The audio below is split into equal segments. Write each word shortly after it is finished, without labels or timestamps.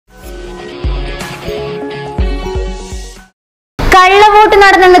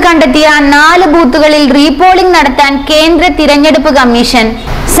നടന്നെന്ന് കണ്ടെത്തിയ 4 ബൂത്തുകളിൽ റീപോളിംഗ് നടത്താൻ കേന്ദ്ര തിരഞ്ഞെടുപ്പ് കമ്മീഷൻ.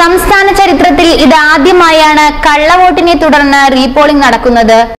 സംസ്ഥാന ചരിത്രത്തിൽ ഇതാദ്യമായാണ് കള്ളവോട്ടിനെ തുടർന്ന് റീപോളിംഗ്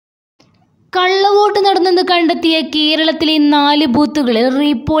നടക്കുന്നത്. കള്ളവോട്ട് നടന്നെന്ന് കണ്ടെത്തിയ കേരളത്തിലെ 4 ബൂത്തുകളിൽ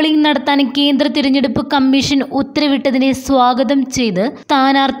റീപോളിംഗ് നടത്താൻ കേന്ദ്ര തിരഞ്ഞെടുപ്പ് കമ്മീഷൻ ഉത്തരവിട്ടതിനെ സ്വാഗതം ചെയ്ത്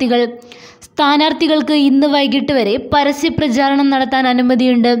സ്ഥാനാർത്ഥികൾക്ക് ഇന്ന് വൈകിട്ട് വരെ പരസ്യപ്രചാരണം നടത്താൻ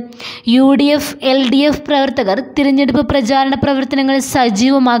അനുമതിയുണ്ട്. UDF, LDF പ്രവർത്തകർ തിരഞ്ഞെടുപ്പ് പ്രചാരണ പ്രവർത്തനങ്ങൾ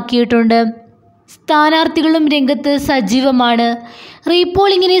സജീവമാക്കിയിട്ടുണ്ട്. സ്ഥാനാർത്ഥികളും രംഗത്ത് സജീവമാണ്.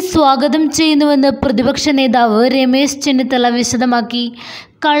 റീപോളിംഗിനെ സ്വാഗതം ചെയ്യുന്നുവെന്ന് പ്രതിപക്ഷ നേതാവ് രമേശ് ചെന്നിത്തല വിശദമാക്കി.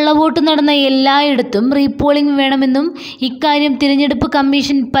 കള്ളവോട്ട് നടന്ന എല്ലായിടത്തും റീപോളിംഗ് വേണമെന്നും ഇക്കാര്യം തിരഞ്ഞെടുപ്പ്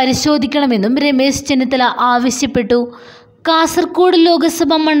കമ്മീഷൻ പരിശോധിക്കണമെന്നും രമേശ് ചെന്നിത്തല ആവശ്യപ്പെട്ടു. കാസർഗോഡ്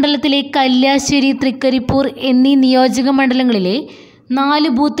ലോക്സഭാ മണ്ഡലത്തിലെ കല്യാശ്ശേരി, തൃക്കരിപ്പൂർ എന്നീ നിയോജക മണ്ഡലങ്ങളിലെ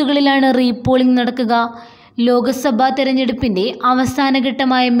 4 ബൂത്തുകളിലാണ് റീപോളിംഗ് നടക്കുക. ലോക്സഭാ തെരഞ്ഞെടുപ്പിൻ്റെ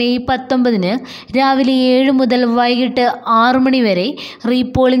അവസാനഘട്ടമായ മെയ് 19 രാവിലെ 7 മുതൽ വൈകിട്ട് 6 മണി വരെ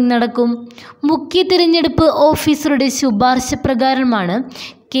റീപോളിംഗ് നടക്കും. മുഖ്യ തിരഞ്ഞെടുപ്പ് ഓഫീസറുടെ ശുപാർശ പ്രകാരമാണ്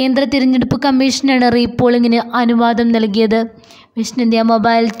കേന്ദ്ര തിരഞ്ഞെടുപ്പ് കമ്മീഷനാണ് റീപോളിംഗിന് അനുവാദം നൽകിയത്. Vishnu India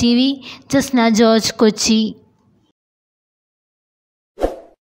mobile TV, Jasna George, Kochi.